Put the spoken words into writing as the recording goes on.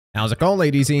How's it going,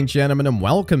 ladies and gentlemen, and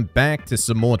welcome back to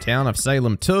some more Town of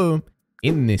Salem 2.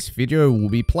 In this video, we'll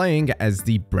be playing as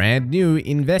the brand new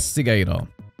Investigator.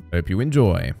 Hope you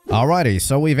enjoy. Alrighty,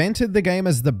 so we've entered the game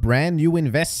as the brand new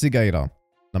Investigator.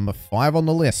 Number 5 on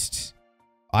the list.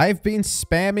 I've been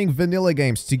spamming vanilla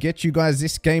games to get you guys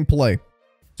this gameplay.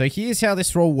 So here's how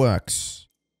this role works.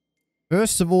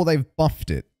 First of all, they've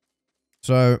buffed it.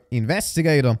 So,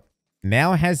 Investigator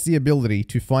now has the ability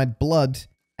to find blood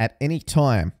at any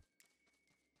time,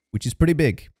 which is pretty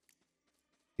big.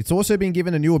 It's also been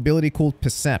given a new ability called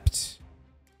Percept,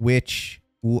 which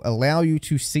will allow you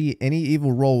to see any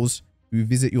evil rolls who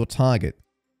visit your target.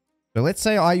 So let's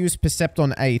say I use Percept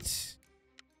on 8.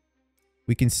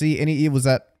 We can see any evils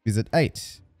that visit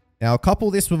 8. Now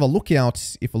couple this with a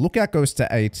lookout. If a lookout goes to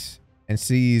 8 and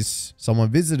sees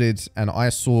someone visited and I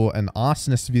saw an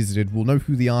Arsonist visited, we'll know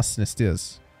who the Arsonist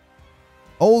is.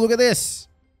 Oh, look at this!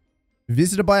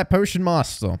 Visited by a Potion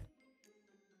Master.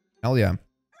 Hell yeah.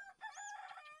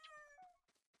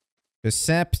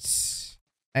 Percept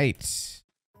 8.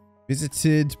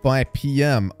 Visited by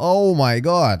PM. Oh my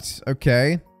god.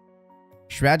 Okay.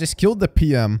 Shroud just killed the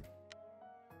PM.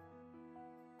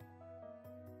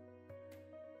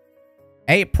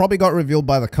 8 probably got revealed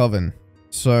by the Coven.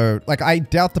 So, like, I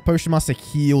doubt the Potion Master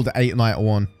healed 8 Night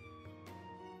 1.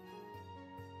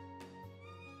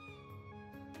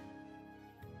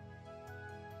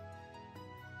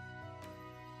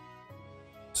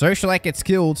 Socialite gets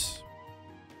killed.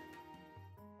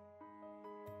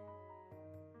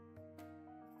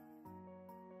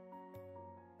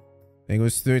 There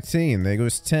goes 13. There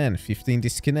goes 10. 15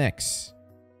 disconnects.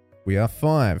 We are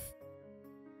 5.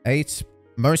 8.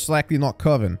 Most likely not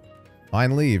Coven.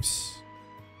 9 leaves.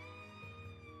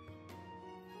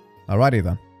 Alrighty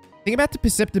then. The thing about the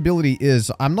perceptibility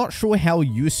is I'm not sure how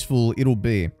useful it'll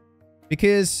be.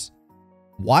 Because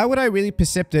why would I really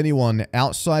percept anyone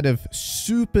outside of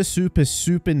super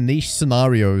niche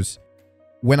scenarios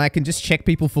when I can just check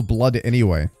people for blood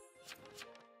anyway?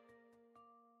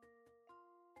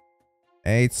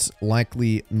 It's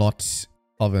likely not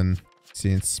Coven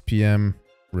since PM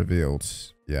revealed.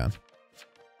 Yeah.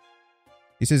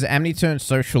 He says Amni turned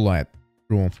Socialite.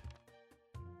 Cool.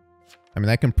 I mean,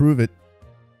 I can prove it.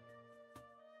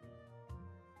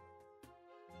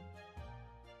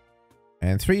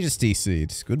 And 3 just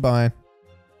DC'd. Goodbye.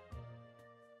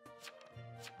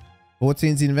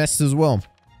 14's invest as well.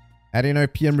 How do you know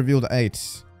PM revealed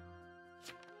 8?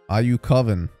 Are you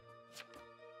Coven?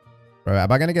 Bro,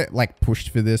 am I gonna get, like, pushed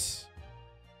for this?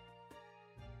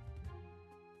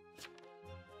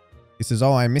 He says,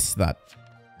 oh, I missed that.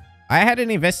 I had an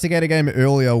Investigator game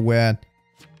earlier where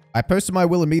I posted my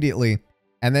will immediately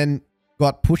and then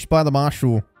got pushed by the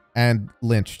Marshal and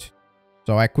lynched.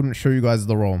 So I couldn't show you guys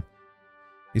the role.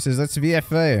 He says, that's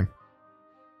VFA.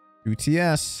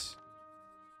 UTS.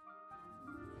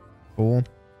 Cool.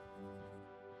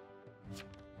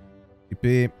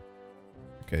 TP.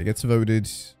 Okay, gets voted.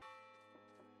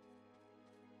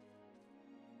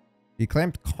 He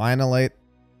claimed kinda late.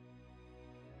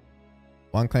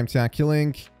 1 claim town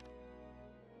killing.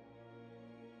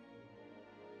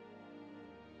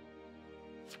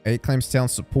 8 claims town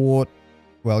support.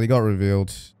 Well, he got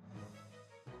revealed.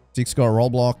 6 got roll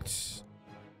blocked.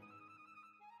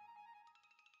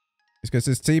 This guy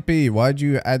says TP. Why'd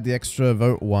you add the extra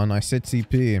vote 1? I said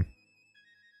TP.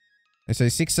 They say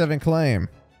 6-7 claim.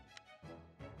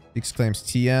 6 claims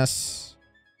TS.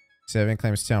 7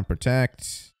 claims town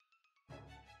protect.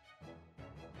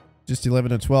 Just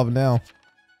 11 and 12 now.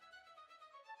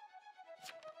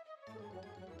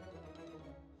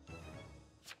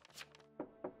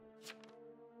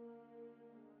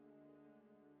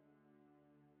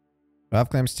 Five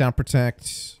claims town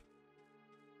protect.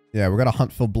 Yeah, we're gonna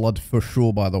hunt for blood for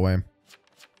sure, by the way.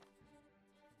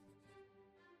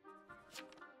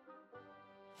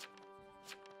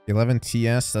 $11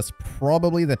 TS. That's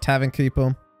probably the Tavern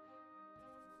Keeper.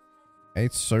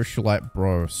 8 Socialite,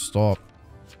 bro. Stop.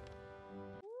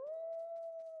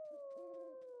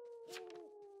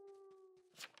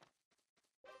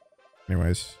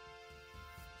 Anyways.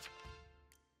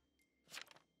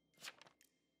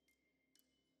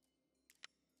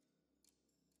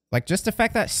 Like, just the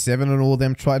fact that 7 and all of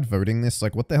them tried voting this,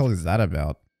 like, what the hell is that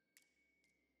about?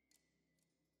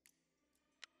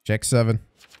 Check 7.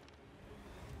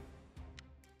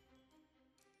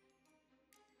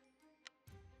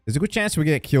 There's a good chance we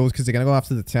get killed because they're going to go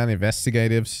after the town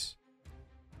investigatives.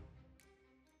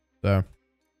 So,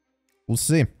 we'll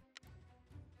see.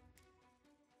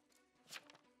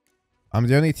 I'm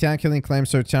the only town killing claim,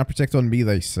 so town protect on me,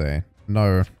 they say.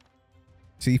 No.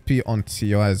 TP on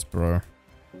TIs, bro.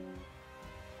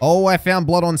 Oh, I found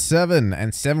blood on 7,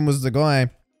 and 7 was the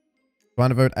guy trying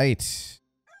to vote 8.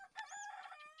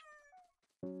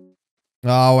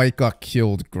 Oh, 8 got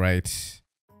killed. Great.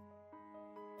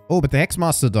 Oh, but the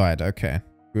Hexmaster died. Okay,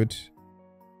 good.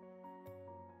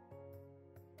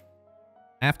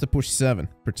 I have to push 7,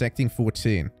 protecting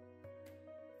 14.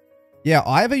 Yeah,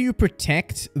 either you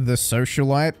protect the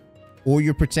Socialite, or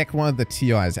you protect one of the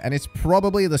TIs, and it's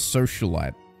probably the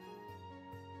Socialite.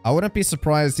 I wouldn't be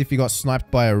surprised if he got sniped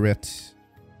by a Rit.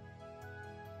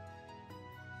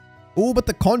 Oh, but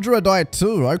the Conjurer died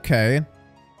too. Okay.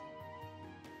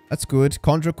 That's good.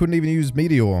 Conjurer couldn't even use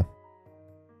Meteor.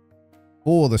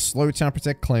 Oh, the slow town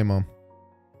protect claimer.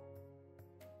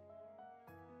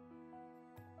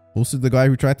 Also the guy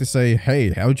who tried to say, hey,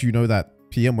 how'd you know that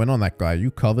PM went on that guy? You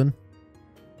Coven?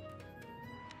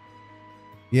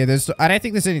 Yeah, I don't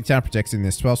think there's any town protects in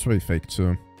this. 12's probably fake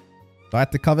too. Right,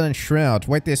 the Coven and Shroud.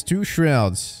 Wait, there's 2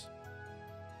 Shrouds.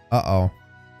 Uh-oh.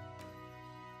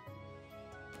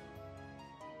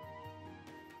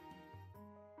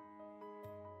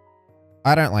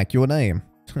 I don't like your name.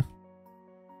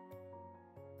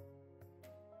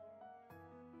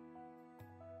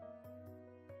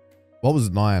 What was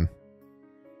 9?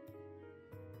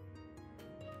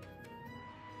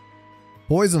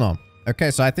 Poisoner.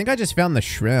 Okay, so I think I just found the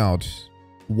Shroud.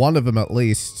 One of them at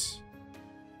least.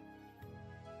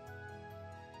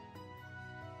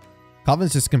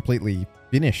 Coven's just completely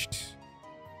finished.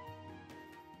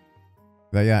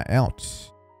 They are out.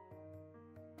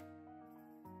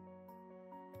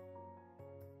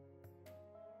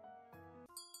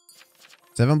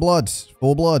 Seven bloods.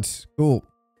 4 bloods. Cool.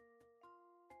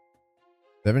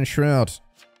 7 Shroud.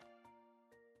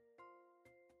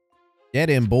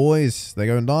 Get in, boys. They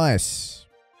go nice.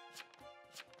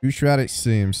 2 Shroud, it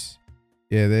seems.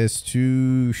 Yeah, there's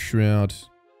 2 Shroud.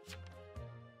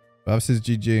 Buff says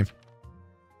GG.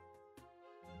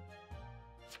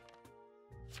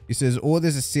 He says, or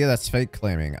there's a Seer that's fake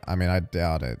claiming. I mean, I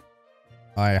doubt it.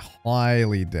 I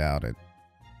highly doubt it.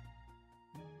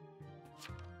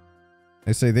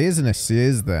 They say there isn't a Seer,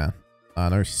 is there? Ah,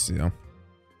 no Seer.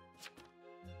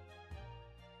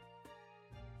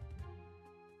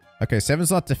 Okay,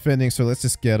 7's not defending, so let's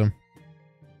just get him.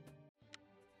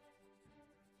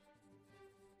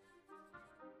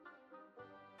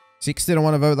 6 didn't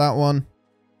want to vote that one.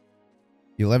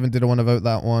 11 didn't want to vote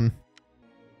that one.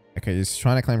 Okay, he's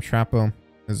trying to claim Trapper.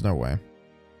 There's no way.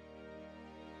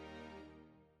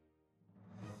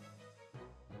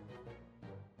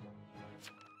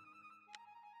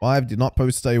 Five did not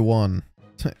post A1.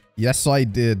 Yes, I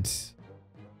did.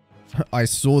 I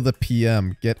saw the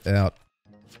PM. Get out.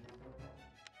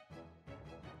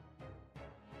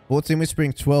 14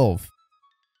 Whispering 12.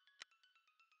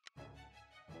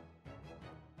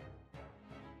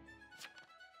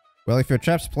 Well, if your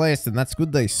trap's placed, then that's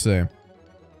good, they say.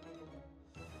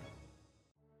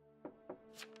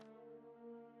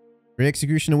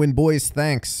 Re-execution to win, boys.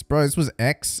 Thanks. Bro, this was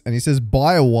X, and he says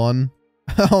buy a 1.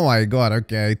 Oh my god,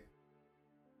 okay.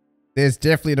 There's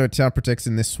definitely no town protects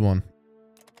in this one.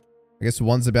 I guess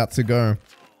 1's about to go.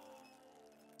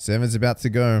 7's about to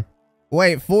go.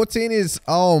 Wait, 14 is...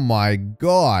 Oh my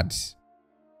god.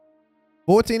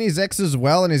 14 is X as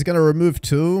well, and he's going to remove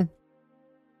 2?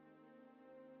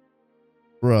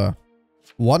 Bruh.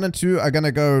 1 and 2 are going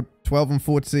to go. 12 and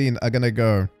 14 are going to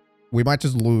go. We might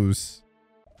just lose.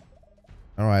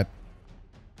 Alright.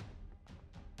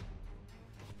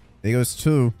 There goes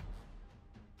 2.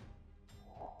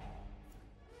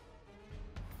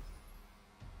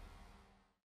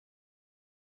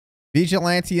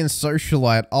 Vigilante and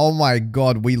Socialite. Oh my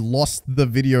god, we lost the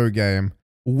video game.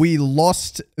 We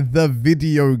lost the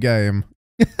video game.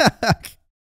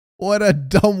 What a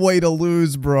dumb way to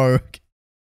lose, bro.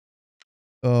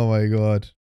 Oh my god.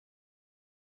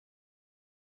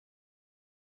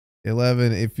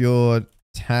 11, if you're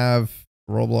Tav,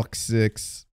 Roblox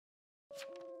 6.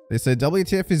 They say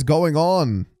WTF is going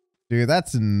on. Dude,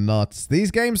 that's nuts.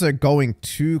 These games are going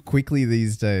too quickly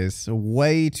these days.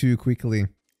 Way too quickly.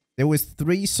 There was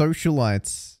 3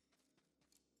 Socialites.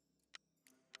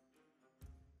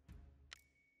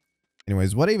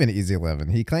 Anyways, what even is 11?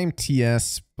 He claimed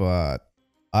TS, but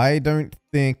I don't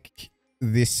think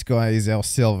this guy is our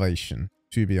salvation,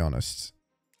 to be honest.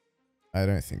 I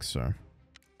don't think so.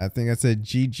 I think that's a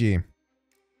GG.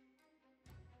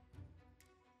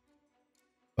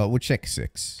 But we'll check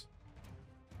 6.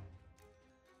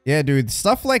 Yeah, dude,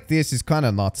 stuff like this is kind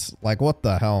of nuts. Like, what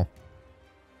the hell?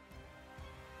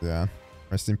 Yeah.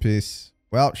 Rest in peace.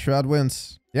 Well, Shroud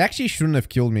wins. He actually shouldn't have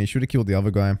killed me. He should have killed the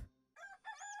other guy.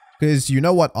 Because you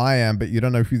know what I am, but you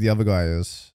don't know who the other guy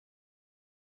is.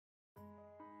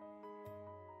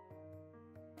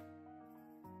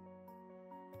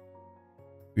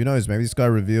 Who knows? Maybe this guy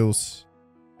reveals.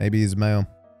 Maybe he's male.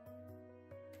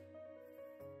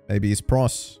 Maybe he's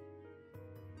pros.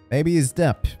 Maybe he's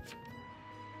Depp.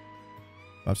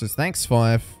 Five says, thanks,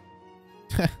 5.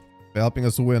 For helping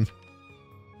us win.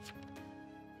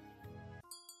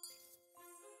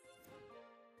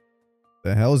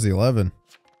 The hell's 11?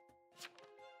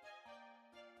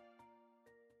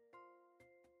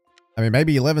 I mean,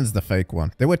 maybe 11's the fake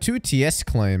one. There were 2 TS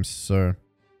claims, so...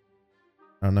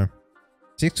 I don't know.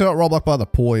 6 got rollback by the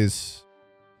poise.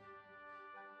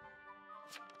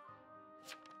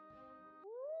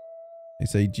 They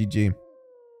say GG.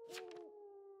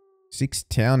 6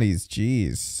 townies,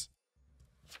 jeez.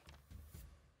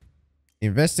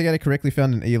 Investigator correctly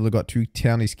found an evil who got 2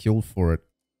 townies killed for it.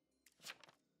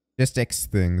 Just X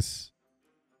things.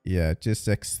 Yeah, just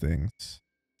X things.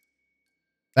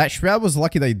 That Shroud was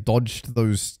lucky they dodged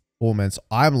those torments.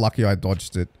 I'm lucky I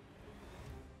dodged it.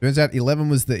 Turns out 11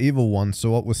 was the evil one,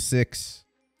 so what was 6?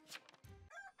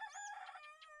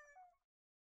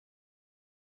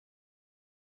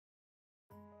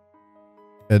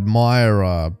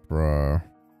 Admirer, bro.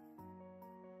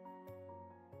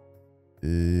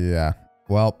 Yeah.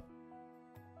 Well,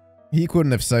 he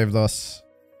couldn't have saved us.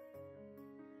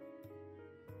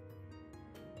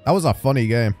 That was a funny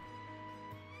game.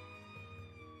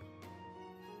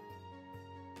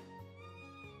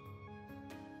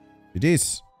 It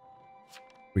is.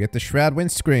 We get the Shroud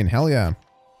windscreen. Hell yeah.